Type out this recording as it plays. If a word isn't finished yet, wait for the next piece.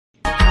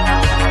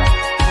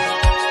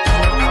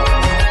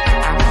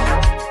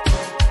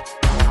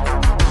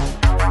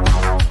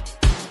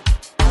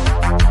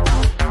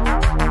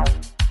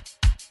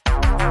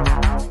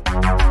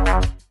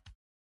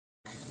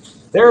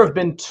There have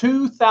been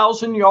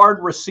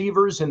 2,000-yard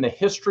receivers in the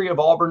history of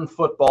Auburn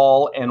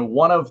football, and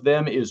one of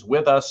them is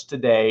with us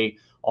today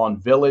on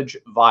Village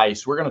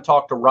Vice. We're going to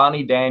talk to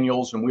Ronnie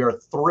Daniels, and we are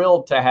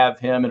thrilled to have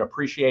him and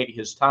appreciate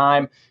his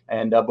time.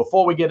 And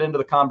before we get into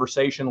the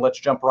conversation, let's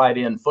jump right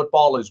in.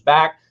 Football is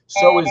back.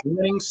 So is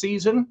winning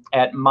season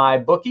at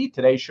MyBookie.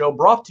 Today's show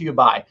brought to you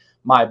by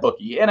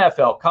MyBookie.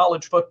 NFL,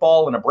 college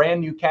football, and a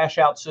brand new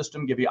cash-out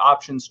system give you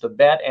options to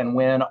bet and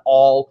win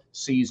all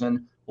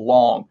season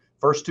long.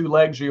 First two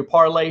legs of your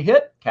parlay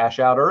hit, cash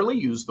out early,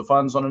 use the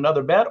funds on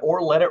another bet,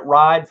 or let it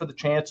ride for the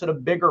chance at a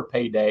bigger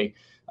payday.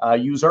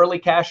 Use early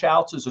cash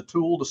outs as a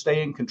tool to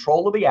stay in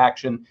control of the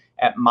action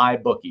at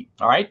MyBookie.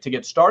 All right, to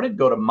get started,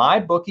 go to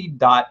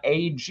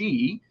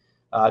mybookie.ag.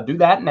 Do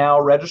that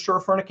now, register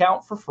for an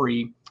account for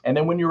free, and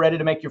then when you're ready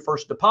to make your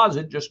first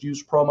deposit, just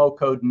use promo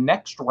code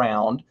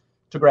NEXTROUND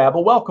to grab a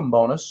welcome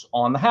bonus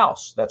on the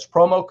house. That's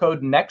promo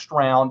code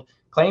NEXTROUND,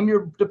 claim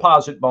your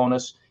deposit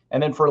bonus,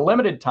 and then for a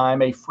limited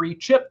time, a free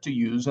chip to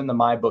use in the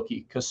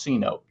MyBookie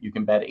casino. You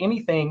can bet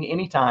anything,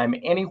 anytime,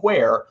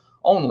 anywhere,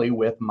 only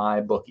with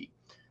MyBookie.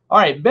 All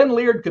right, Ben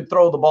Leard could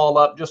throw the ball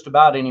up just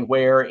about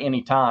anywhere,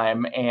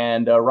 anytime,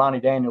 and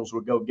Ronnie Daniels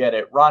would go get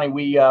it. Ronnie,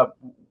 we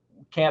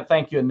can't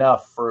thank you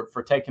enough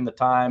for taking the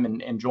time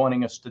and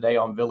joining us today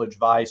on Village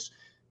Vice.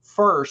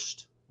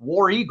 First,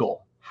 War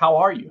Eagle, how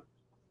are you?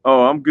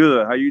 Oh, I'm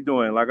good. How you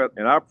doing?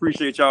 And I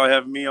appreciate y'all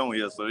having me on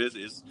here. So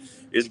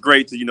it's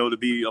great to to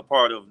be a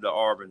part of the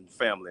Auburn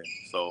family.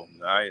 So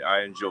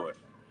I enjoy it.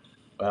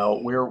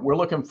 Well, we're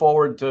looking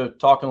forward to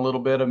talking a little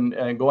bit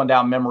and going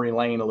down memory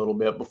lane a little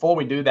bit. Before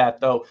we do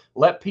that, though,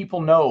 let people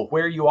know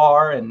where you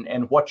are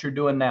and what you're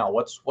doing now.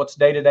 What's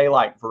day to day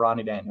like for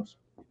Ronnie Daniels?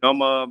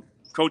 I'm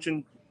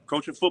coaching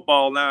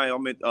football now.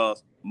 I'm at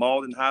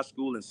Malden High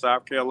School in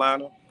South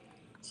Carolina.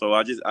 So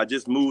I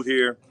just moved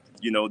here,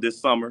 this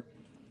summer.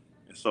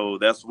 And so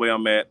that's where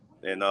I'm at.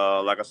 And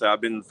like I said,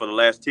 I've been for the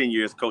last 10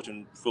 years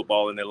coaching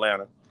football in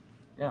Atlanta,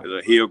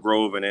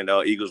 Hillgrove and then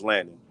Eagles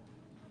Landing.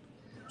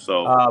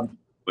 So,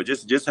 but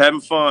just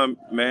having fun,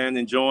 man,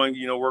 enjoying,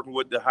 working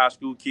with the high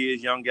school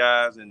kids, young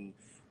guys, and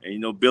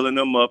building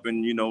them up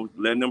and,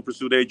 letting them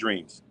pursue their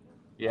dreams.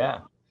 Yeah.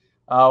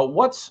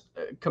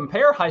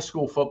 Compare high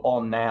school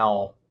football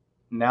now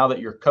that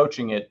you're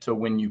coaching it to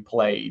when you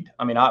played?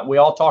 I mean, we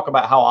all talk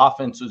about how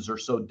offenses are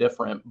so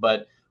different,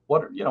 but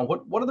what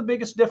are the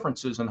biggest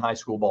differences in high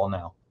school ball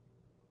now?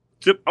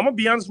 I'm gonna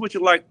be honest with you.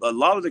 Like a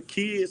lot of the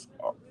kids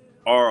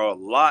are a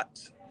lot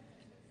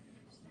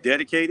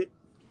dedicated.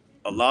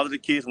 A lot of the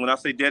kids, when I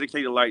say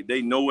dedicated, like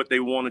they know what they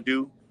want to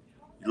do.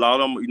 A lot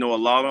of them, a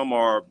lot of them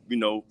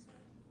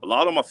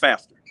are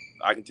faster.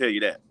 I can tell you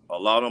that. A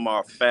lot of them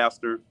are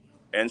faster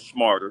and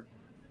smarter.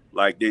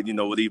 Like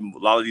with even a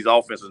lot of these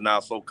offenses now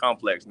so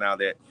complex now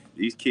that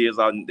these kids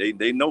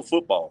they know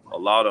football. A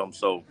lot of them.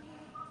 So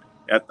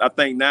I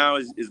think now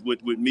is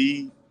with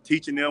me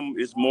teaching them,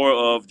 it's more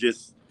of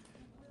just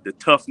the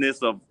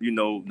toughness of,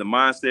 the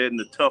mindset and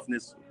the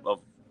toughness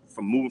of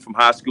from moving from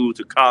high school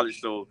to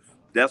college. So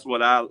that's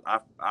what I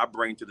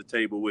bring to the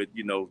table with,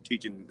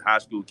 teaching high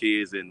school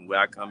kids and where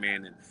I come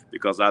in and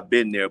because I've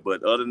been there.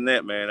 But other than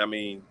that, man, I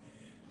mean,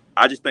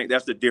 I just think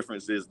that's the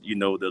difference is,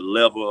 the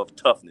level of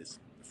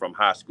toughness from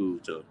high school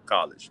to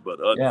college. But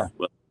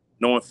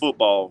knowing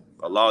football,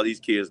 a lot of these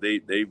kids, they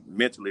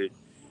mentally,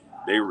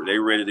 they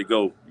ready to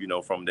go,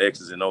 from the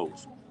X's and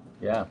O's.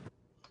 Yeah,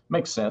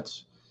 makes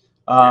sense.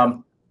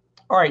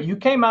 All right, you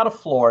came out of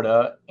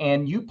Florida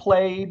and you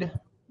played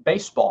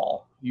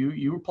baseball.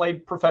 You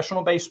played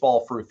professional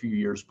baseball for a few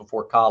years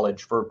before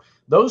college. For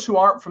those who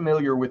aren't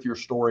familiar with your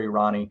story,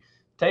 Ronnie,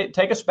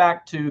 take us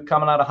back to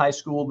coming out of high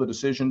school, the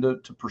decision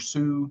to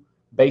pursue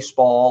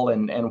baseball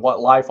and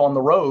what life on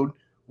the road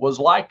was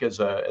like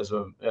as a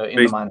in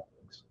the minor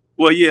leagues.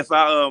 Well, yes,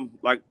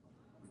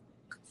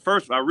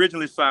 first, I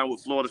originally signed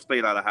with Florida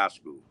State out of high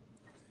school,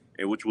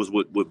 and which was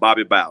with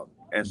Bobby Bowden.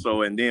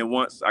 And then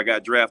once I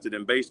got drafted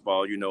in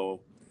baseball,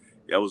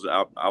 that was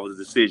I was a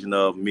decision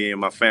of me and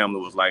my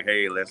family was like,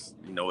 hey, let's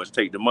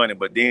take the money.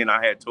 But then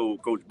I had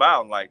told Coach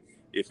Bowden, like,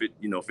 if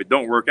it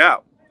don't work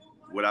out,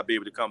 would I be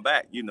able to come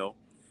back?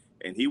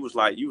 And he was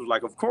like,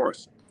 of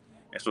course.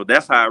 And so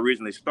that's how I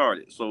originally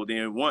started. So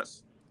then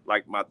once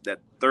that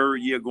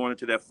third year going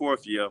into that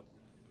fourth year,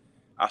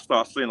 I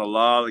started seeing a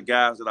lot of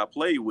guys that I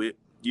played with,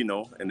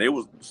 and they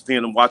was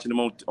seeing them, watching them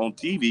on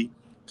TV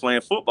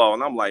playing football.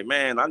 And I'm like,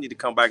 man, I need to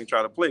come back and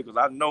try to play because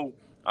I know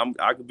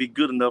I could be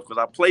good enough because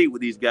I played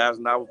with these guys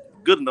and I was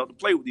good enough to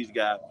play with these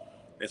guys.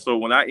 And so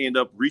when I end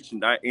up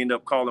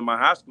calling my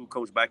high school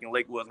coach back in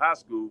Lakewood High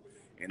School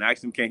and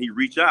asked him, can he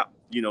reach out,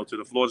 to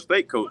the Florida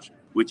State coach,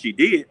 which he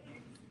did.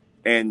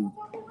 And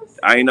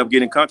I ended up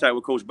getting in contact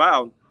with Coach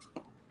Bowden,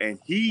 and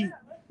he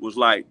was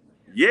like,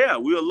 yeah,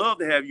 we would love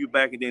to have you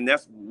back. And then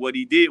that's what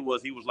he did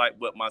was he was like,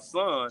 but my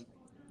son,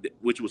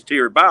 which was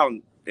Terry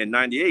Bowden in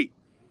 98,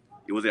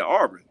 it was at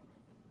Auburn.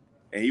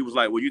 And he was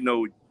like, well,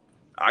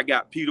 I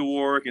got Peter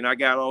Warwick and I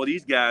got all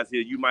these guys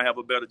here. You might have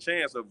a better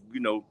chance of,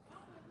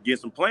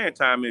 getting some playing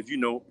time if,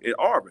 at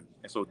Auburn.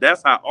 And so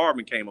that's how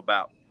Auburn came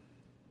about,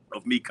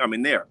 of me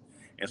coming there.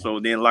 And so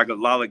then like a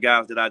lot of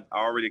guys that I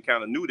already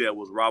kind of knew there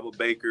was Robert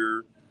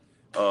Baker,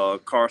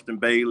 Karsten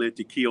Bailey,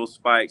 Tequil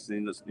Spikes,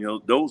 and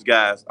those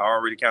guys. I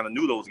already kind of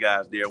knew those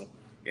guys there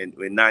in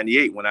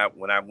 '98 when I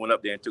went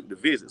up there and took the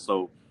visit.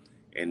 So,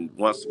 and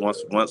once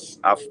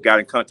I got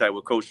in contact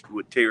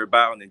with Terry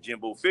Bowden and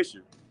Jimbo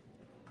Fisher,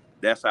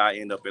 that's how I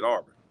end up at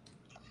Auburn.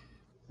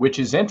 Which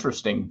is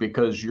interesting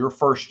because your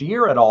first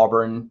year at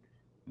Auburn,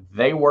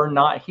 they were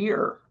not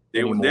here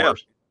anymore. Were there.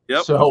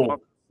 Yep. So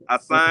I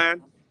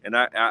signed, and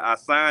I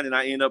signed, and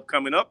I ended up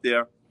coming up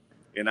there,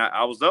 and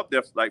I was up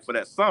there like for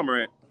that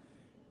summer.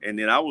 And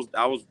then I was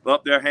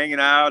up there hanging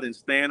out and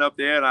staying up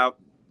there, and I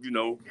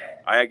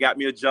had got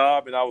me a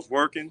job and I was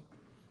working,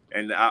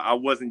 and I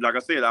wasn't, like I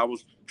said, I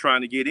was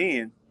trying to get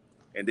in,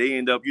 and they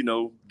end up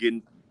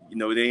leaving,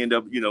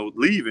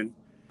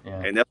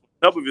 yeah. And that's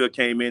when Tuberville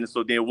came in. And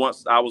so then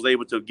once I was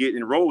able to get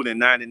enrolled in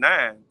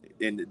 '99,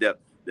 in that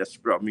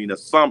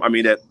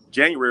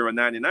January of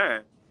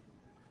 '99,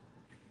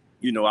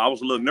 I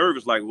was a little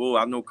nervous, like, whoa,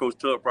 I know Coach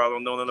Tub probably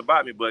don't know nothing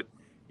about me, but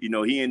he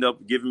ended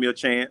up giving me a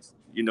chance.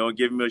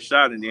 Giving me a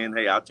shot, and then,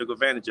 hey, I took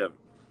advantage of it.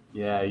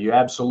 Yeah, you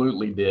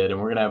absolutely did. And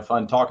we're going to have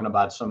fun talking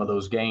about some of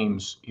those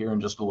games here in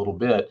just a little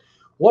bit.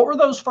 What were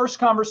those first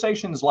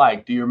conversations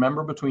like? Do you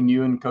remember between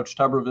you and Coach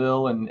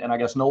Tuberville? And I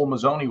guess Noel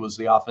Mazzoni was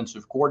the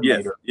offensive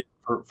coordinator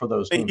for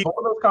those teams. What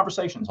were those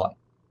conversations like?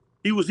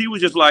 He was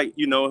just like,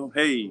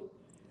 hey,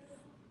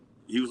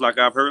 he was like,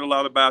 I've heard a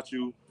lot about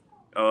you.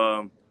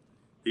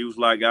 He was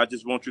like, I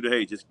just want you to,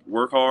 hey, just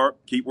work hard,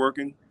 keep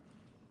working,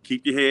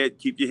 keep your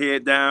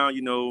head down,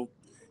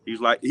 He was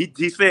like,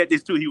 he said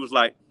this too. He was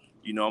like,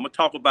 I'm gonna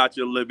talk about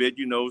you a little bit,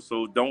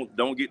 so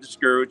don't get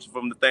discouraged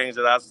from the things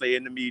that I say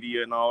in the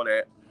media and all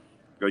that.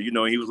 Because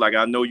he was like,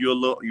 I know you're a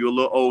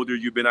little older.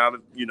 You've been out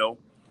of,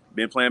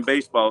 been playing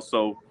baseball.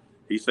 So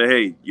he said,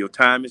 hey, your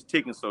time is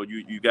ticking. So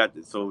you got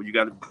this. So you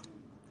got to.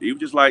 He was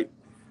just like,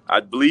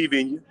 I believe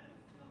in you.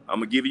 I'm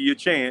gonna give you a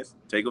chance.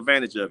 Take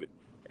advantage of it.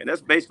 And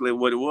that's basically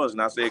what it was.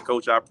 And I said,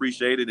 Coach, I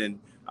appreciate it, and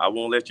I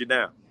won't let you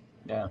down.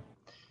 Yeah.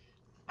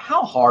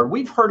 How hard?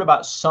 We've heard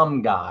about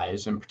some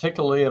guys, and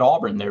particularly at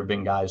Auburn, there have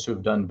been guys who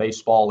have done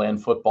baseball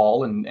and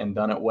football and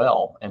done it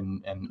well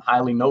and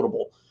highly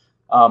notable.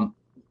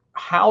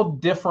 How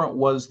different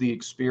was the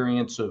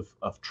experience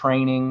of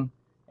training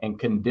and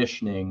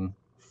conditioning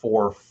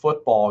for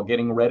football,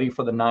 getting ready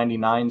for the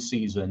 '99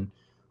 season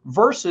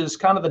versus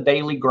kind of the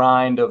daily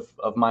grind of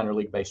minor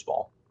league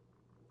baseball?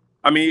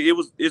 I mean, it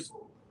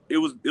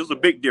was a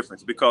big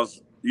difference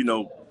because,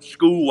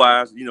 school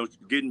wise,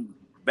 getting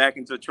back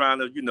into trying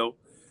to,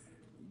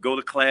 go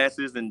to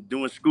classes and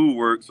doing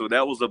schoolwork. So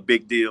that was a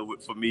big deal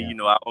for me.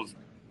 Yeah. I was,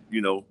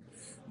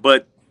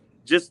 but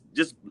just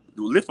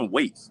lifting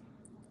weights,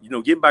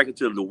 getting back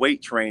into the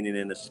weight training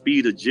and the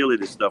speed,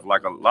 agility stuff,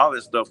 like a lot of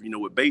that stuff,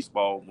 with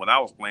baseball, when I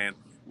was playing,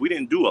 we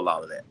didn't do a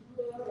lot of that.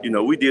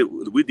 We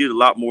did a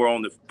lot more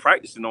on the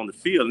practicing on the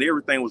field, and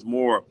everything was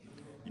more,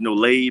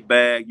 laid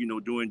back,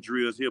 doing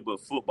drills here.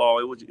 But football,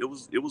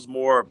 it was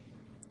more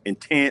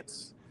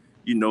intense,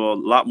 a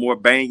lot more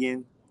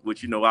banging,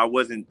 which I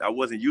wasn't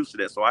used to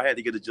that, so I had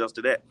to get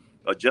adjusted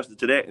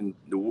to that. And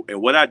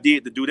what I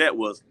did to do that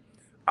was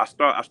I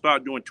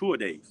started doing tour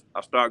days.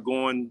 I started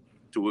going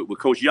with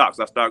Coach Yox.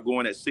 I started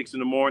going at 6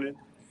 a.m,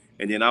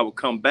 and then I would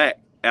come back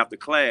after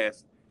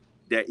class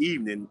that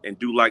evening and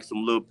do like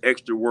some little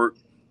extra work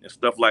and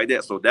stuff like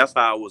that. So that's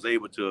how I was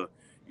able to,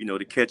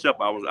 to catch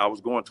up. I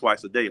was going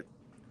twice a day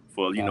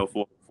for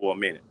for a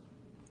minute.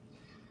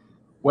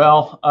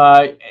 Well,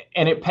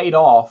 and it paid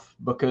off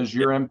because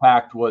your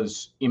impact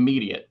was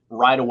immediate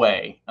right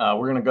away.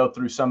 We're going to go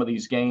through some of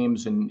these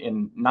games.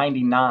 In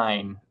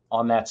 '99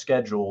 on that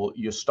schedule,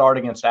 you start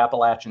against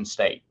Appalachian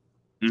State.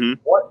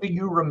 Mm-hmm. What do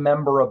you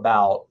remember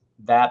about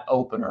that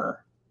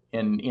opener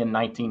in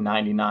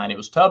 1999? It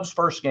was Tubbs'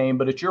 first game,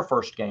 but it's your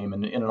first game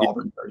in an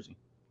Auburn jersey.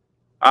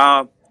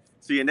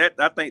 See, and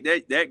I think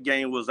that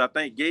game was, I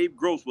think Gabe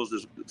Gross was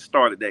the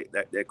started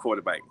that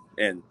quarterback,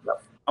 and I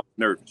was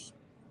nervous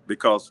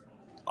because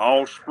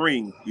all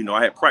spring,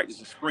 I had practice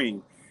in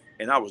spring,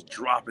 and I was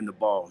dropping the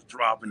balls,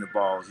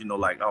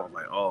 like I was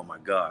like, oh my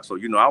God. So,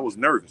 I was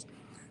nervous.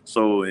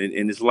 So,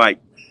 and it's like,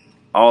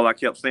 all I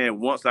kept saying,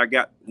 once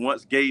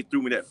Gabe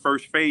threw me that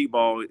first fade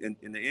ball in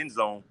the end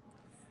zone,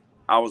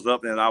 I was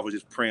up there and I was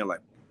just praying like,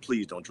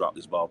 please don't drop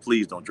this ball.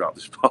 Please don't drop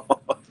this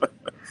ball.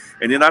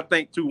 And then I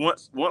think too,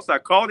 once I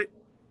caught it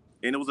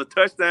and it was a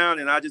touchdown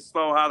and I just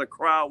saw how the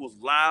crowd was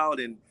loud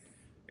and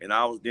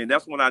then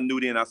that's when I knew,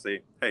 then I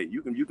said, hey,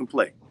 you can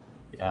play.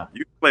 Yeah.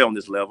 You can play on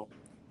this level.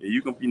 And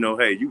you can,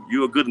 hey,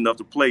 you're good enough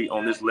to play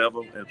on this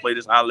level and play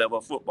this high level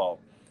of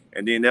football.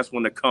 And then that's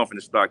when the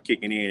confidence started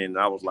kicking in, and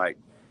I was like,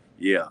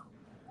 yeah.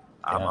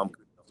 I'm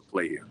good enough to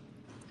play here.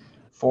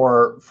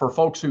 For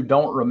folks who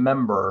don't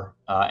remember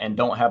and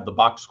don't have the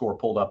box score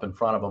pulled up in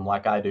front of them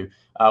like I do,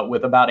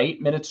 with about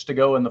 8 minutes to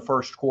go in the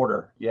first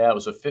quarter, it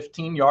was a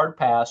 15-yard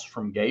pass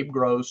from Gabe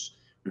Gross.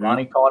 Mm-hmm.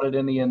 Ronnie caught it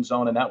in the end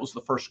zone, and that was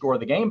the first score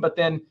of the game. But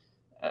then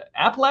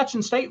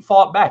Appalachian State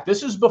fought back.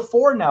 This is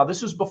before now.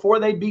 This is before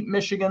they beat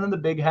Michigan in the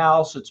Big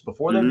House. It's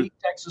before they beat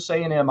Texas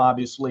A&M,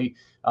 obviously.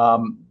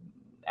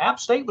 App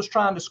State was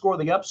trying to score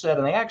the upset,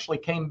 and they actually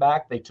came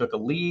back. They took a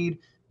lead.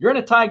 You're in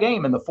a tie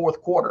game in the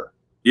fourth quarter.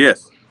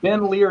 Yes.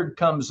 Ben Leard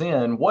comes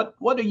in. What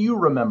do you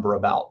remember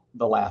about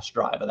the last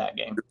drive of that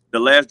game? The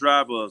last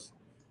drive was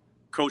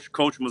Coach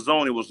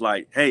Mazzoni was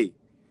like, hey,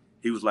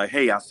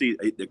 I see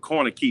the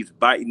corner keeps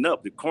biting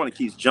up. The corner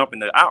keeps jumping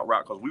the out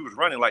route because we was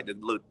running like the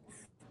little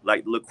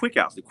quick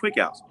outs.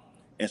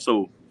 And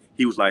so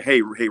he was like,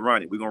 hey,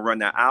 Ronnie, we're going to run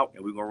that out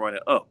and we're going to run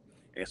it up.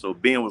 And so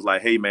Ben was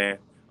like, hey, man,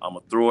 I'm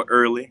going to throw it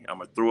early. I'm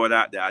going to throw it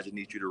out there. I just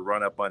need you to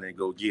run up on it and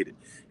go get it.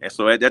 And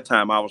so at that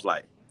time, I was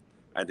like,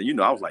 I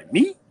was like,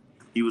 me?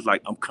 He was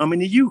like, I'm coming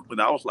to you. And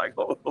I was like,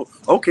 oh,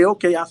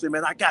 okay. I said,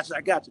 man, I got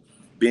you.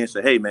 Ben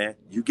said, hey, man,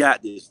 you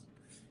got this.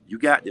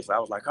 I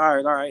was like,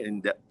 all right.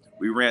 And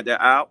we ran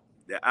that out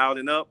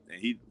and up.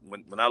 And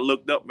when I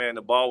looked up, man,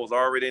 the ball was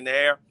already in the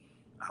air.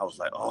 I was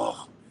like,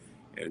 oh.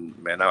 And,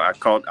 man, I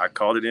called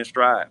it in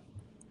stride.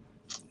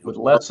 With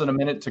less than a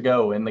minute to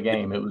go in the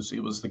game, it was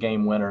the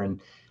game winner.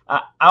 And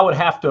I would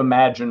have to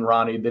imagine,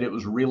 Ronnie, that it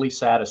was really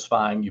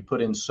satisfying. You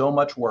put in so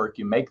much work.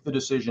 You make the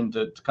decision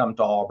to come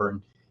to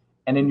Auburn.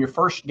 And in your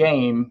first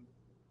game,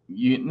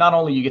 you not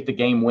only you get the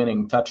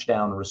game-winning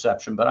touchdown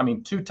reception, but,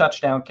 2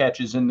 touchdown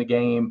catches in the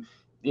game.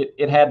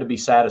 It had to be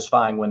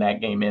satisfying when that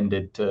game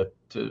ended to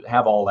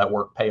have all that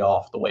work pay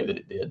off the way that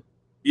it did.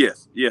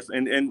 Yes.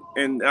 And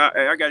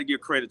I got to give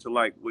credit to,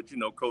 like,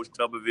 Coach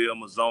Tuberville,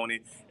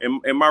 Mazzoni,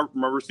 and my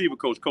receiver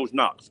coach, Coach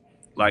Knox.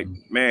 Like,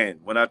 man,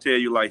 when I tell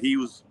you, like, he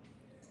was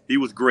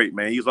great,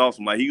 man. He was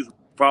awesome. Like, he was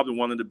probably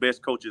one of the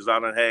best coaches I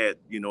done had,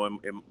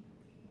 in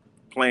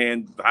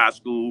playing high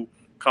school,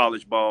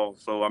 college ball.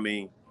 So,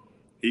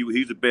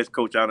 he's the best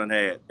coach I done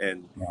had.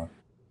 And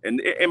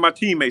my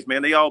teammates,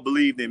 man, they all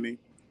believed in me.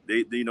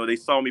 They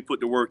saw me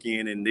put the work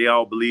in, and they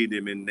all believed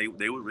him, and they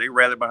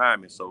rallied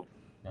behind me. So,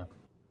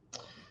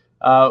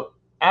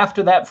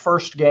 after that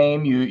first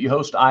game, you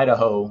host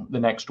Idaho the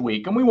next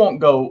week, and we won't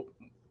go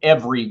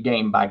every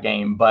game by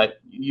game, but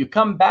you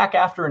come back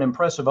after an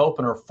impressive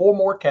opener, 4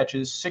 more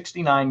catches,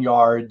 69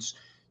 yards.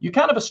 You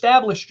kind of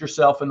established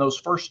yourself in those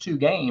first 2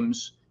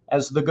 games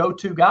as the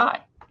go-to guy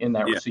in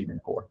that receiving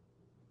corps.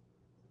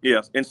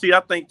 Yes, and see,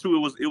 I think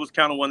too, it was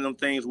kind of one of them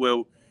things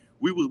where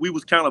we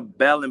was kind of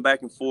battling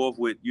back and forth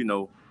with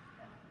who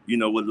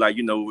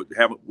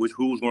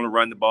was going to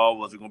run the ball.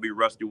 Was it going to be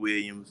Rusty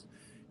Williams?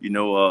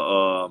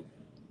 Michael.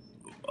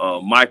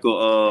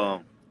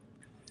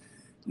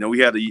 We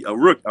had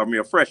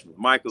a freshman,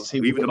 Michael.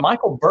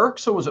 Michael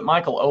Burks, or was it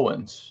Michael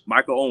Owens?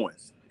 Michael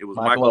Owens. It was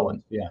Michael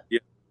Owens. Yeah.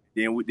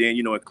 Then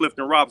and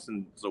Clifton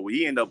Robinson. So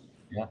he ended up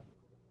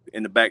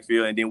in the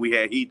backfield, and then we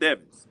had Heath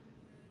Evans.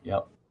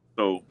 Yep.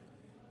 So,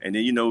 and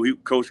then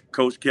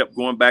coach kept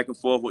going back and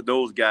forth with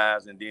those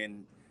guys, and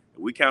then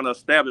we kind of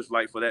established,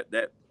 like, for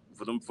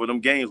for them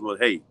games was,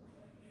 hey,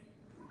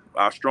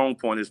 our strong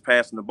point is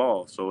passing the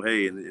ball. So,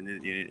 hey,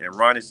 and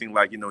Ronnie seemed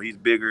like, he's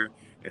bigger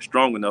and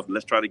strong enough.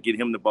 Let's try to get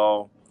him the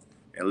ball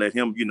and let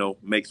him,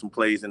 make some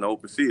plays in the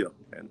open field.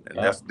 And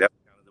that's kind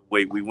of the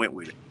way we went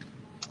with it.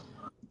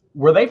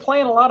 Were they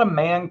playing a lot of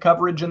man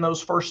coverage in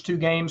those first 2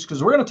 games?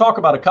 Because we're going to talk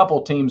about a couple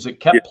of teams that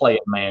kept playing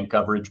man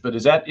coverage. But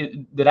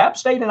did App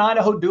State and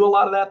Idaho do a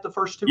lot of that the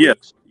first 2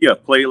 weeks? Yeah,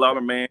 play a lot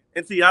of man.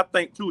 And see, I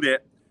think, too,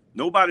 that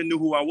nobody knew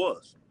who I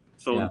was.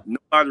 So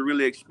nobody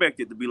really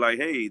expected to be like,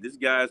 hey, this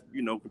guy's,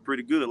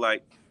 pretty good.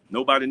 Like,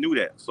 nobody knew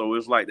that. So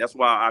it's like, that's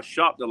why I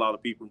shocked a lot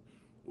of people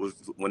was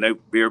when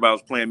everybody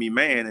was playing me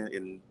man.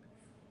 And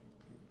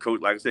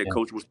coach, like I said,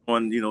 coach was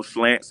throwing,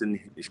 slants and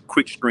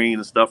quick screen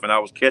and stuff. And I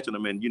was catching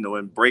them and,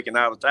 and breaking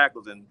out of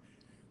tackles. And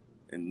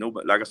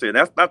nobody, like I said,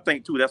 I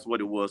think, too, that's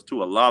what it was,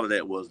 too. A lot of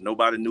that was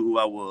nobody knew who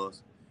I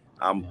was.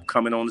 I'm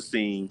coming on the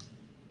scene.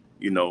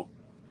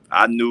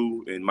 I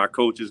knew, and my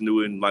coaches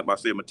knew, and like I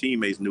said, my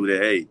teammates knew that,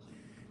 hey,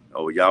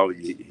 y'all,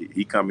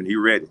 he coming, he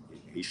ready.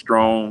 He's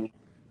strong,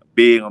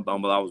 big. I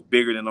was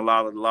bigger than a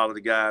lot of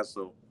the guys.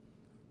 So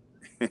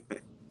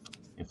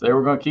if they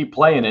were going to keep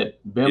playing it,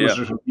 Ben was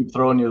just going to keep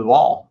throwing you the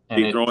ball.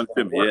 And keep throwing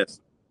to me,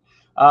 yes.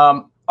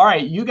 All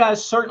right, you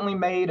guys certainly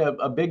made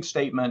a big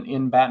statement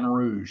in Baton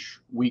Rouge,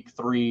 week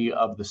 3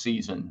 of the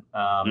season.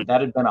 That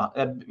had been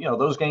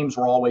those games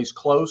were always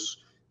close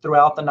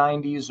throughout the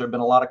 90s. There have been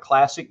a lot of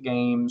classic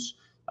games.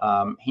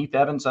 Heath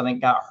Evans, I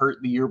think, got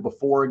hurt the year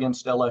before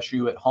against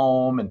LSU at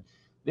home. And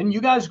then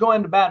you guys go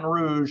into Baton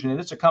Rouge, and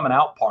it's a coming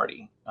out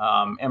party.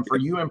 And for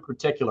you in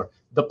particular,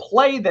 the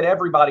play that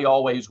everybody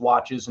always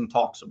watches and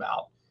talks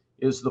about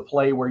is the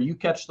play where you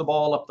catch the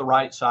ball up the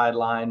right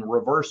sideline,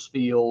 reverse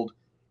field,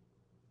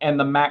 and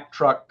the Mack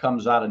truck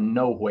comes out of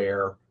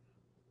nowhere.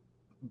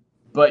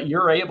 But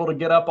you're able to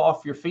get up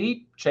off your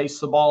feet, chase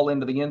the ball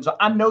into the end zone.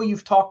 I know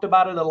you've talked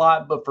about it a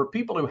lot, but for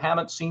people who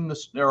haven't seen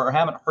this or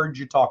haven't heard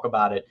you talk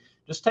about it,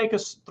 just take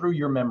us through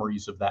your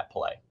memories of that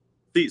play.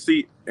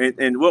 See,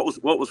 and what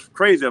was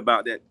crazy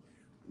about that,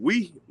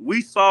 we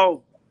saw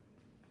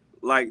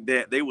like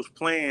that they was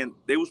playing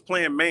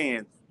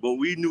man, but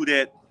we knew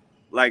that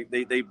like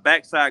they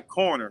backside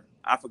corner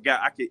I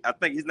forgot. I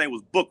think his name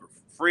was Booker.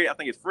 Fred. I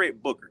think it's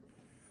Fred Booker.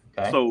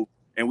 Okay. So,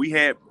 and we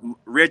had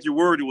Reggie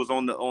Wordy was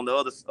on the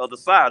other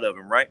side of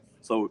him, right?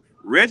 So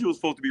Reggie was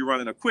supposed to be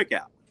running a quick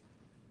out.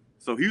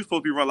 So he was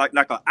supposed to be running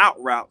like an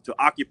out route to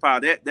occupy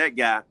that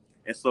guy.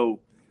 And so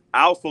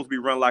I was supposed to be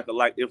running like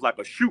it was like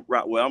a shoot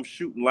route where I'm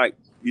shooting like,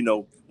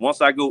 once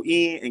I go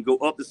in and go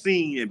up the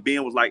seam, and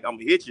Ben was like, I'm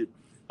gonna hit you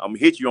on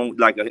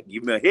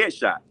give me a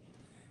headshot.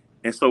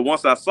 And so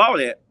once I saw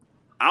that,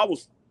 I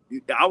was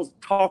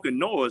talking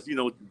noise,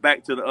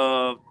 back to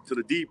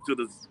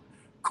the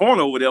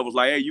corner over there, was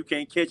like, hey, you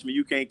can't catch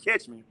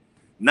me,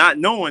 not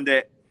knowing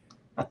that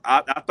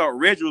I thought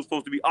Reggie was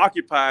supposed to be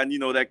occupying,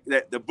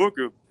 that the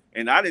Booker,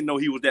 and I didn't know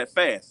he was that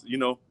fast,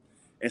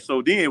 And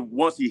so then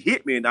once he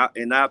hit me,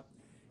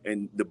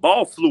 and the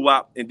ball flew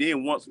out, and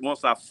then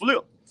once I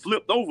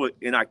flipped over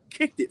and I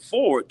kicked it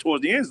forward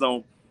towards the end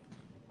zone,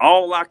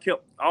 all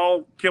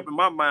kept in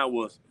my mind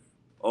was,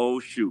 oh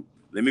shoot,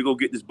 let me go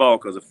get this ball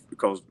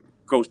because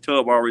Coach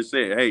Tubb already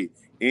said, hey,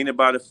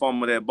 anybody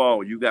fumble that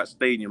ball, you got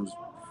stadiums.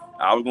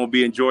 I was gonna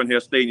be in Jordan Hare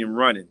Stadium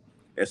running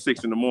at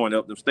 6 a.m.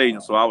 up the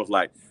stadium, so I was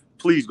like,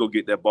 please go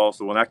get that ball.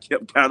 So when I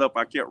got up,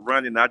 I kept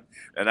running,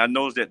 and I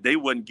noticed that they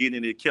wasn't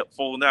getting it. It kept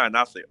falling down, and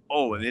I said,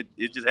 oh, and it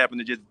just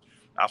happened to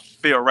I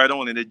fell right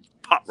on, and it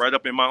popped right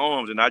up in my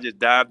arms, and I just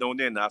dived on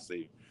in, and I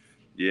said,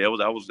 yeah, I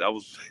was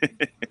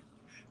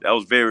that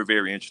was very,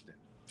 very interesting.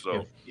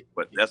 So,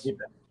 but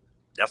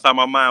that's how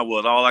my mind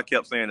was. All I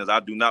kept saying is, I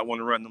do not want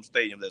to run them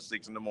stadiums at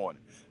 6 a.m.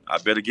 I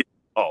better get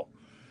the ball.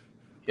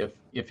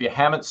 If you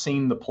haven't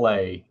seen the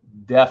play,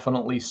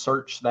 definitely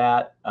search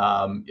that.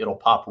 It'll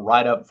pop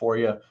right up for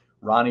you.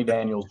 Ronnie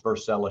Daniels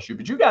versus LSU.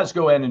 But you guys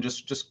go in and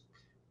just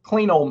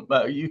clean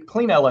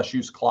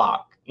LSU's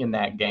clock in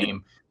that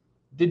game.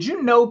 Did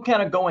you know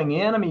kind of going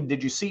in? I mean,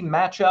 did you see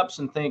matchups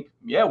and think,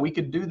 yeah, we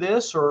could do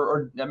this?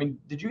 Or I mean,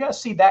 did you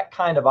guys see that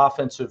kind of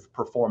offensive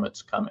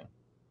performance coming?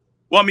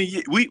 Well, I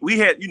mean, we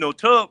had,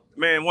 Tubb,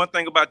 man, one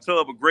thing about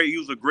Tubb, he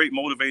was a great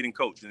motivating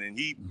coach. And then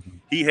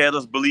he had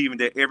us believing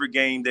that every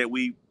game that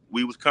we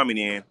was coming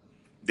in,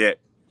 that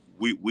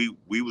we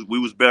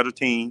was better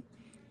team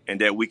and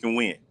that we can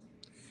win.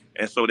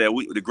 And so that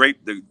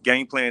the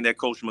game plan that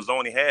Coach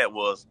Mazzoni had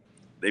was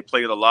they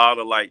played a lot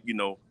of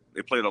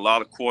they played a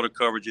lot of quarter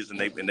coverages, and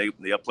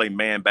they played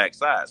man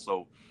backside.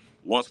 So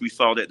once we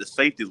saw that the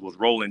safeties was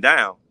rolling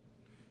down,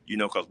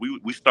 because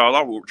we started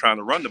off trying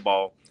to run the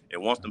ball,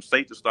 and once them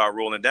safeties started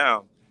rolling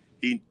down,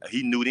 he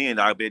knew then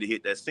I better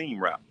hit that seam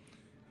route.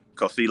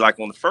 Because see, like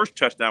on the first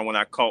touchdown, when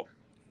I caught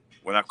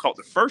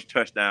the first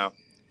touchdown,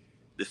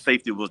 the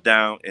safety was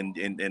down,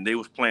 and they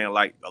was playing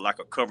like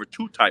a cover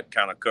 2 type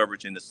kind of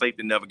coverage, and the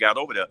safety never got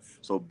over there.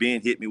 So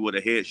Ben hit me with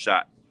a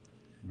headshot,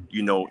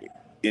 in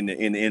the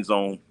end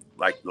zone,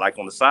 like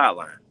on the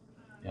sideline.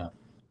 Yeah.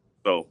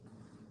 So,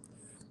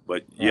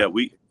 but yeah,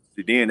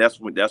 then that's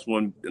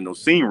when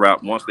seam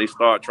route, once they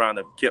started trying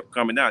to kept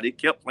coming out, they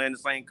kept playing the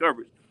same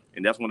coverage,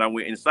 and that's when I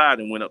went inside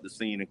and went up the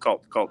seam and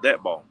caught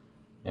that ball.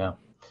 Yeah.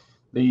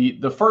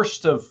 The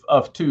first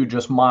of 2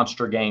 just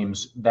monster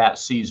games that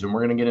season.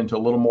 We're going to get into a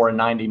little more in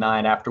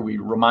 99 after we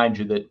remind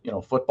you that,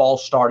 football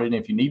started. And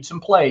if you need some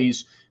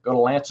plays, go to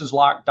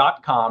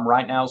lanceslock.com.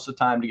 Right now is the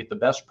time to get the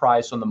best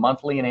price on the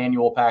monthly and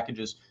annual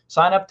packages.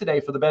 Sign up today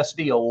for the best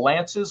deal.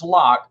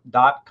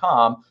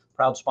 lanceslock.com,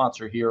 proud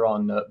sponsor here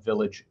on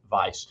Village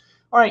Vice.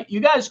 All right, you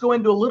guys go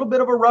into a little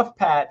bit of a rough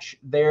patch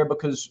there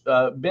because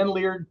Ben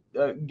Leard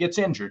gets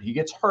injured. He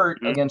gets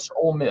hurt against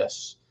Ole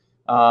Miss.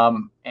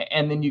 And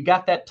then you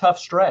got that tough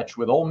stretch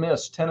with Ole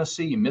Miss,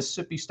 Tennessee,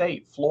 Mississippi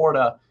State,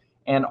 Florida,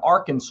 and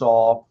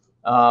Arkansas.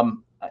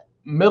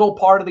 Middle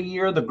part of the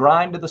year, the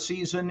grind of the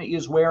season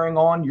is wearing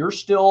on. You're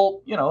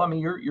still,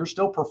 you're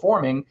still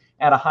performing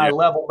at a high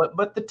level,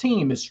 but the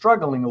team is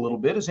struggling a little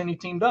bit, as any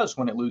team does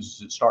when it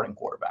loses its starting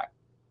quarterback.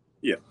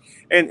 Yeah,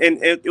 and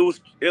it was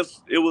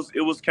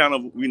kind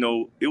of,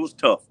 it was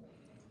tough,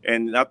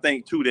 and I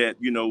think too that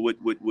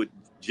with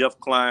Jeff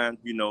Klein,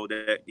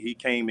 that he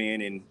came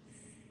in and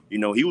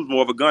he was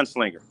more of a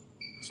gunslinger,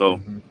 so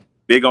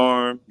big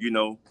arm,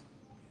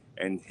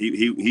 and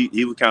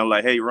he was kind of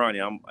like, hey Ronnie,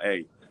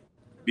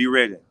 be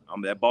ready,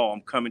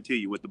 I'm coming to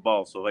you with the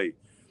ball. So hey,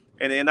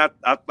 and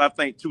I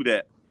think too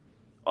that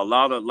a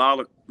lot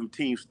of them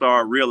teams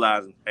start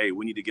realizing, hey,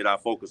 we need to get our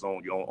focus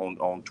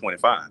on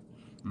 25.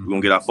 We're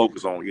gonna get our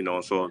focus on,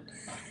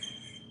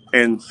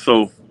 and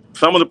so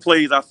some of the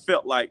plays I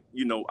felt like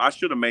I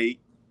should have made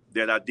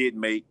that I did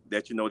make,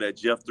 that that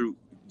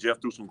Jeff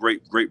threw some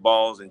great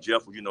balls, and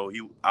Jeff,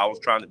 I was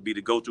trying to be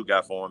the go-to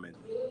guy for him, and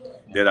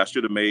that I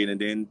should have made.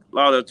 And then a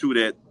lot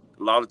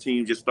of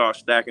teams just start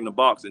stacking the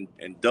box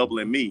and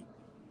doubling me,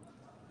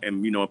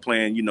 and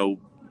playing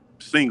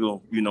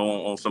single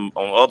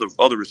on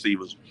other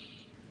receivers,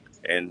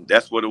 and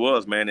that's what it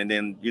was, man. And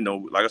then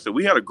like I said,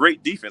 we had a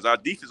great defense. Our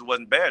defense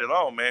wasn't bad at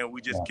all, man. We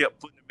just kept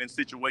putting them in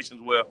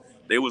situations where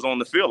they was on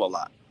the field a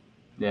lot.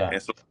 Yeah,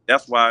 and so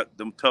that's why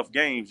them tough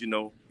games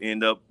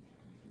end up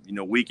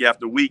week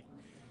after week.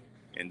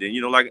 And then,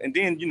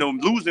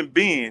 losing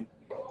Ben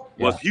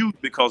was huge,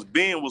 because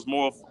Ben was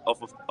more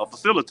of a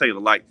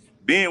facilitator. Like,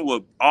 Ben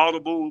was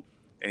audible,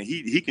 and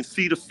he can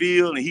see the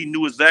field, and he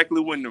knew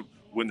exactly when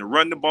to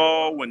run the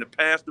ball, when to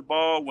pass the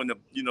ball, when to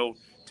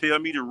tell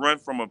me to run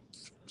from a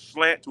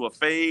slant to a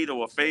fade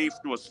or a fade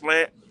to a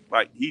slant.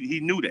 Like he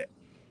knew that,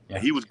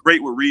 and he was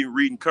great with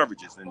reading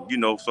coverages,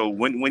 and so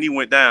when he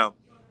went down,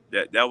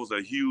 that was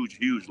a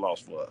huge loss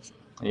for us.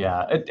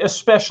 Yeah,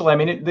 especially, I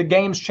mean, the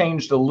game's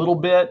changed a little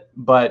bit,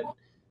 but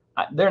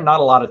there are not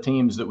a lot of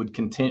teams that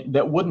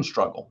wouldn't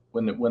struggle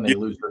when they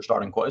lose their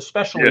starting core,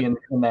 especially in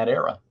that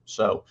era.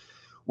 So,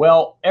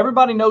 well,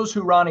 everybody knows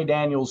who Ronnie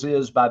Daniels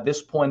is by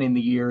this point in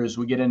the year. As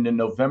we get into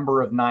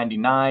November of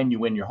 '99, you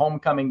win your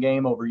homecoming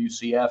game over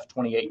UCF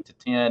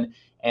 28-10,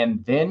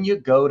 and then you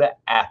go to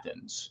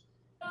Athens.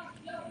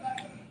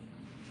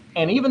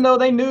 And even though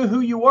they knew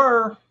who you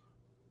were,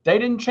 they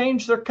didn't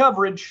change their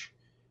coverage.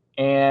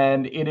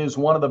 And it is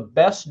one of the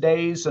best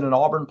days that an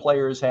Auburn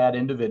player has had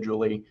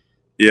individually.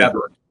 Yeah.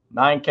 Ever.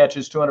 9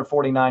 catches,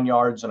 249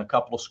 yards, and a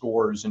couple of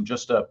scores, and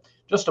just a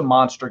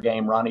monster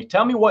game. Ronnie,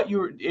 tell me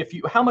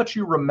how much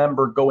you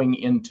remember going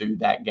into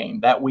that game,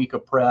 that week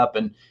of prep,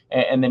 and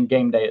then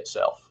game day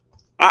itself.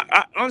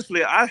 I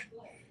honestly, I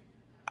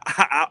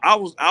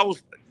was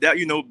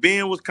that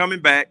Ben was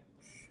coming back,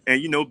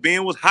 and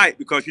Ben was hyped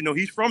because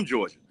he's from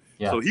Georgia,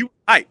 so he was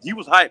hyped. He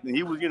was hyped, and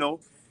he was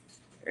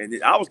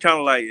and I was kind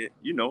of like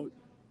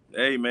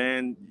hey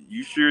man,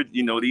 you sure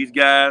these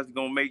guys are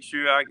gonna make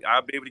sure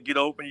I'll be able to get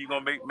open? You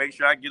gonna make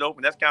sure I get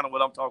open? That's kind of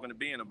what I'm talking to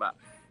Ben about.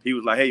 He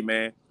was like, hey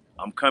man,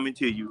 I'm coming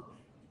to you.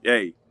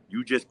 Hey,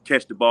 you just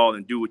catch the ball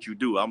and do what you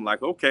do. I'm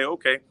like,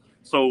 okay.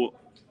 So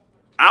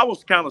I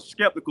was kind of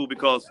skeptical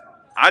because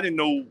I didn't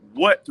know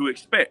what to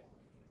expect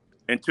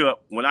until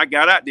when I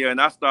got out there and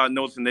I started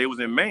noticing they was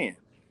in man,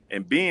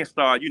 and Ben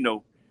started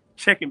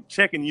checking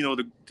checking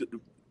to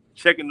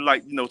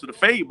the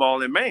fade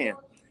ball in man,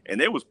 and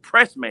they was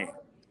press man.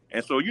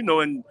 And so,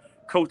 and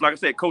Coach, like I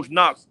said, Coach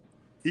Knox,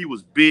 he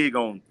was big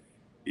on,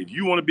 if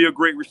you want to be a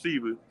great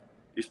receiver,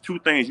 it's 2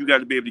 things. You got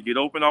to be able to get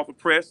open off the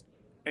press,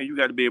 and you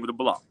got to be able to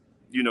block.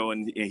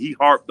 And he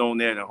harped on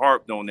that.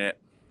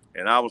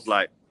 And I was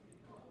like,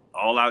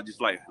 as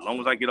long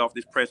as I get off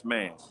this press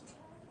man,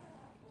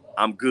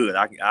 I'm good.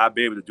 I'll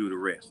be able to do the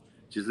rest.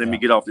 Just let me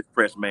get off this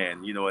press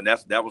man, and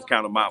that was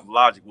kind of my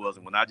logic was.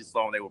 And when I just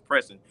saw them, they were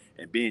pressing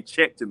and being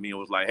checked to me, it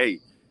was like, hey,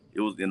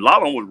 and a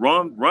lot of them was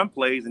run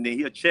plays, and then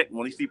he'll check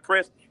when he see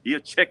press, he'll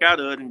check out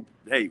of it and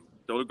hey,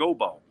 throw the go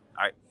ball.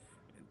 All right.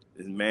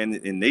 And man,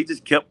 and they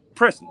just kept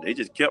pressing.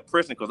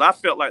 Because I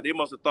felt like they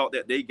must have thought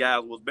that they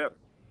guys was better.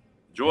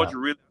 I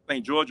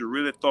think Georgia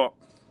really thought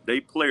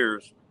they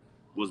players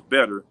was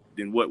better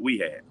than what we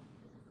had.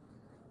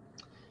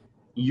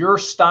 Your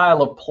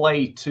style of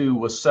play too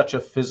was such a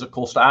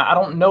physical style. I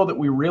don't know that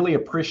we really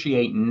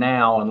appreciate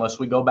now, unless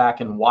we go back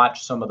and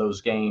watch some of those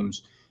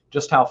games,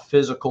 just how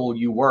physical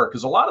you were.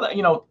 Because a lot of that,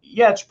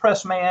 it's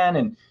press man,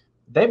 and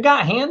they've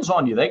got hands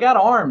on you. They got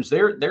arms.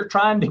 They're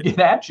trying to get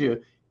at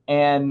you.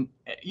 And,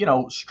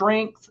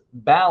 strength,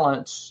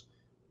 balance,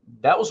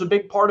 that was a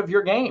big part of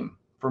your game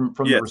from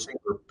the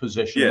receiver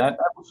position. That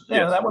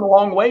went a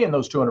long way in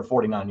those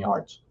 249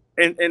 yards.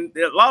 And a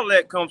lot of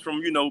that comes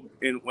from,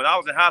 when I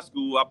was in high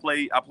school, I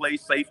played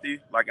safety,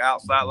 like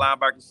outside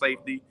linebacker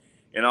safety,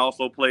 and I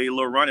also played a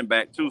little running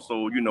back too.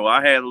 So,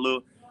 I had a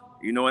little,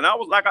 and I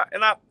was I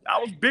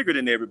was bigger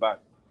than everybody.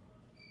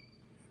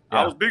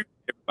 I was bigger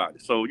than everybody.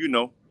 So,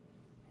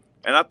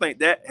 and I think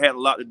that had a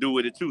lot to do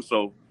with it too.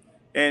 So,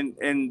 and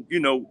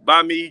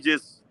by me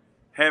just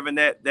having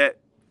that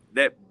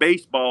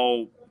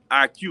baseball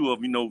IQ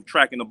of,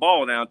 tracking the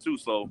ball down too.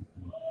 So,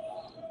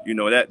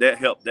 that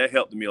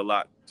helped me a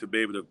lot to be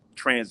able to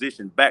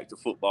transition back to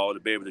football, to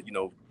be able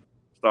to,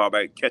 start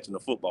back catching the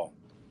football.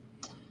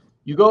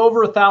 You go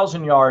over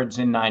 1,000 yards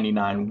in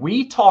 '99.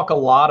 We talk a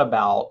lot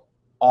about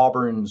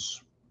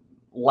Auburn's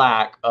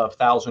lack of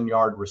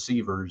 1,000-yard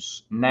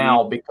receivers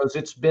now because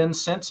it's been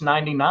since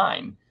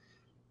 '99.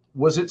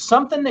 Was it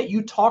something that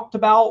you talked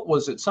about?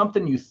 Was it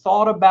something you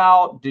thought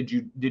about? Did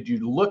you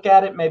look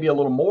at it maybe a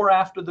little more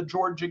after the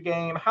Georgia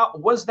game? How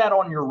was that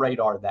on your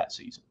radar that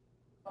season?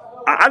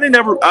 I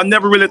never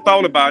really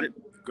thought about it.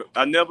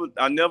 I never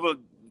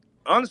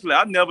honestly,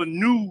 I never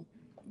knew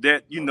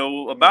that,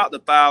 about the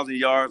 1,000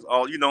 yards,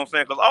 or, what I'm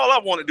saying? Because all I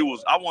wanted to do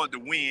was I wanted to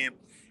win,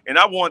 and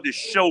I wanted to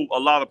show a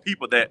lot of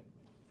people that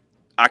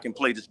I can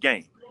play this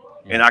game,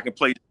 and I can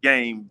play this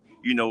game,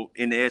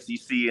 in the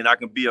SEC, and I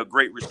can be a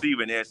great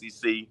receiver in the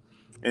SEC.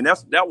 And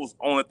that was the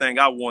only thing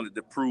I wanted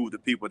to prove to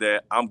people,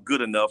 that I'm good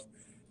enough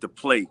to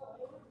play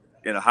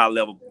in a high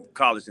level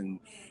college. And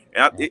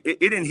it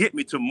didn't hit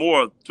me till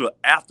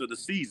after the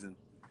season.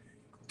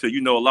 To,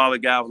 a lot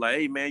of guys were like,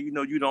 hey man, you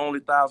the only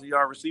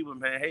 1,000-yard receiver,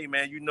 man. Hey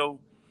man,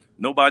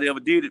 nobody ever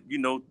did it,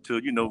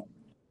 to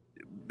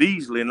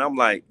Beasley. And I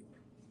was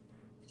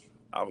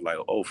like,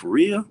 oh, for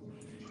real?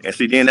 And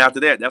see, then after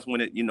that, that's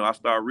when I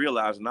started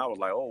realizing. I was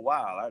like, oh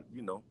wow,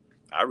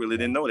 I really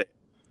didn't know that.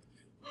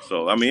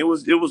 So I mean,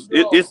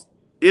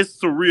 it's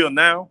surreal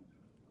now,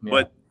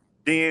 but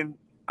then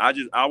I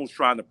was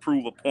trying to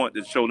prove a point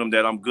to show them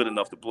that I'm good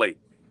enough to play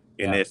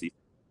in the SEC.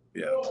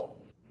 Yeah.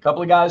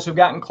 couple of guys who've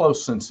gotten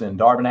close since then,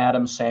 Darvin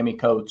Adams, Sammy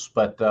Coates,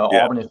 but Yeah.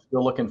 Auburn is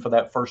still looking for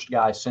that first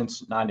guy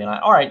since '99.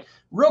 All right,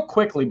 real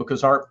quickly,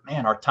 because our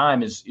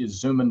time is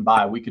zooming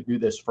by. We could do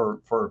this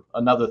for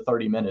another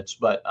 30 minutes,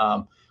 but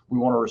we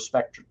want to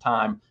respect your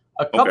time.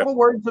 A couple of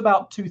words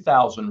about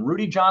 2000.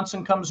 Rudy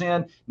Johnson comes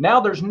in.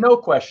 Now there's no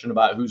question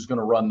about who's going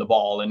to run the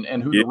ball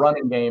and who the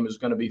running game is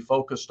going to be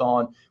focused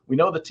on. We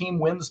know the team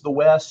wins the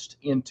West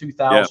in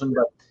 2000,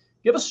 but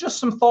give us just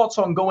some thoughts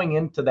on going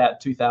into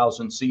that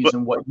 2000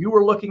 season, what you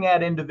were looking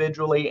at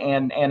individually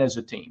and as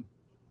a team.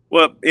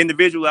 Well,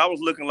 individually, I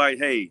was looking like,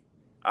 hey,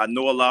 I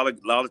know a lot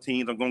of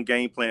teams are going to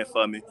game plan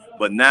for me,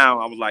 but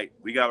now I was like,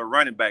 we got a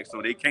running back,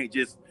 so they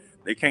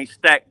can't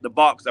stack the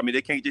box. I mean,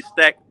 they can't just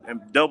stack and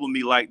double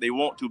me like they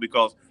want to,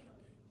 because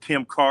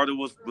Tim Carter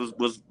was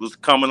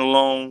coming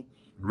along,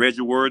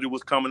 Reggie Worthy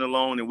was coming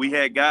along, and we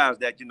had guys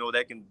that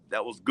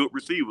that was good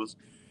receivers.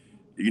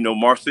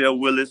 Marcel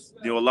Willis,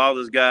 a lot of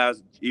those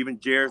guys, even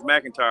Jairus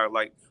McIntyre,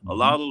 like a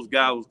lot of those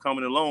guys was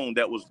coming along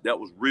that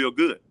was real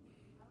good.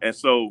 And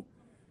so,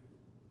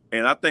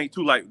 and I think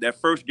too, like that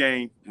first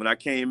game when I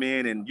came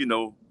in and,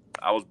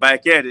 I was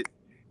back at it.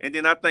 And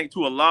then I think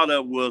too, a lot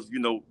of it was,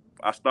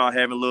 I started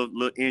having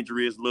little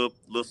injuries,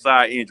 little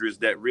side injuries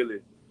that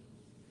really,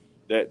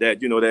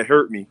 that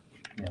hurt me.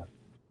 Yeah.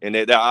 And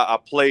that I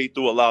played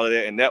through a lot of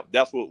that. And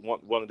that's what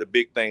one of the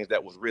big things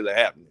that was really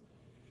happening.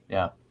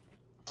 Yeah.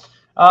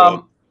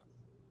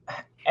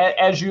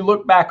 As you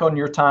look back on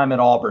your time at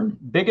Auburn,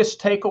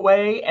 biggest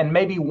takeaway and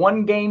maybe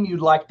one game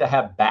you'd like to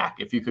have back,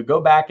 if you could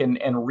go back and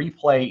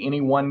replay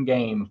any one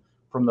game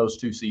from those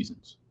two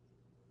seasons.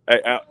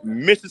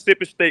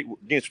 Mississippi State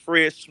against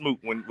Fred Smoot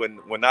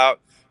when I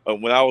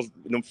was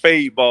them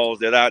fade balls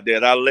that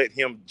I let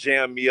him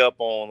jam me up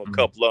on a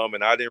couple of them,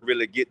 and I didn't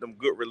really get them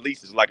good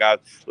releases like I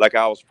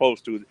was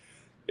supposed to.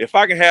 If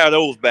I can have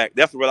those back,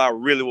 that's what I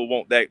really would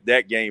want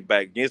that game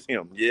back against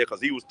him. Yeah, because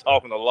he was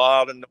talking a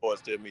lot of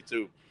noise to me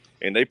too.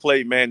 And they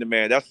played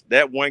man-to-man. That's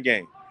that one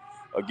game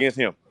against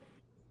him.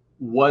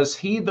 Was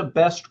he the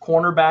best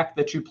cornerback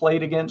that you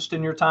played against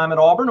in your time at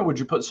Auburn, or would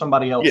you put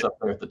somebody else up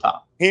there at the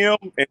top? Him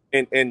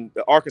and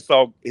the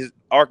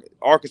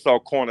Arkansas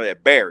corner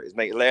at Barrett.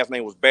 His last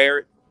name was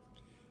Barrett.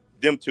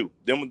 Them two.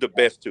 Them were the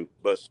best two.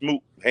 But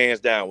Smoot, hands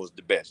down, was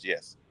the best,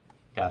 yes.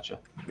 Gotcha.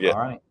 Yeah. All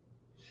right.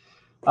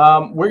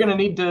 We're going to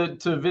need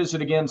to visit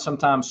again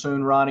sometime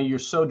soon, Ronnie. You're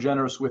so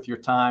generous with your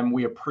time.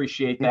 We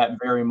appreciate that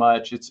very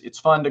much. It's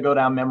fun to go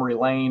down memory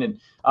lane.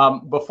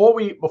 And before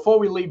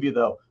we leave you,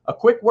 though, a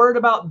quick word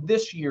about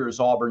this year's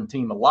Auburn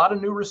team. A lot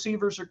of new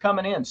receivers are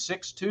coming in,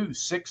 6'2",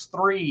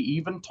 6'3",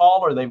 even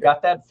taller. They've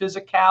got that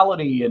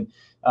physicality. And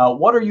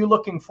what are you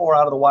looking for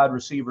out of the wide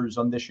receivers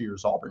on this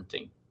year's Auburn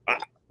team? I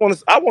want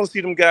to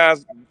see them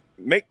guys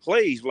make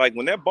plays. Like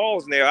when that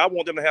ball's in there, I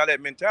want them to have that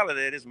mentality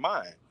that it's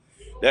mine.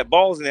 That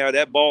ball's in there.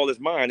 That ball is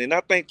mine. And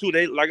I think too,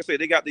 like I said,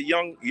 they got the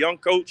young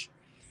coach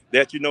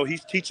that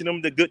he's teaching them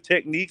the good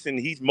techniques and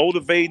he's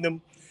motivating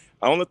them.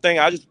 The only thing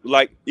I just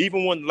like,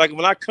 even when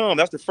I come,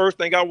 that's the first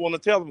thing I want to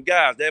tell them,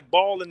 guys. That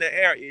ball in the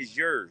air is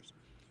yours.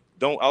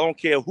 I don't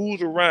care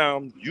who's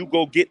around. You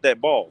go get that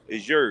ball.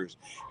 It's yours.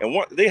 And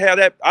they have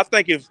that. I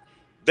think if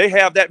they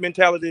have that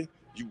mentality,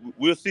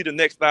 we'll see the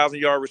next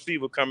 1,000-yard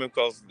receiver coming,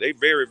 because they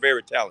very,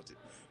 very talented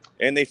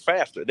and they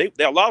faster.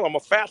 A lot of them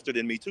are faster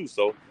than me too.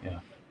 So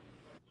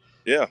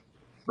yeah.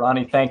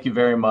 Ronnie, thank you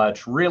very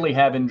much. Really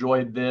have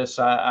enjoyed this.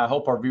 I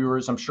hope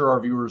I'm sure our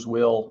viewers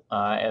will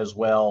as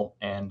well.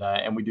 And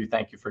we do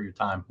thank you for your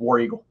time. War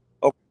Eagle.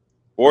 Okay.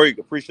 War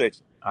Eagle, appreciate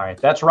you. All right.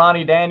 That's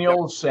Ronnie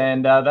Daniels.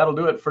 And that'll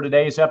do it for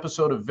today's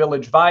episode of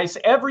Village Vice.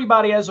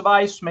 Everybody has a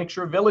vice. Make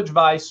sure Village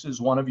Vice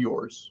is one of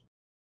yours.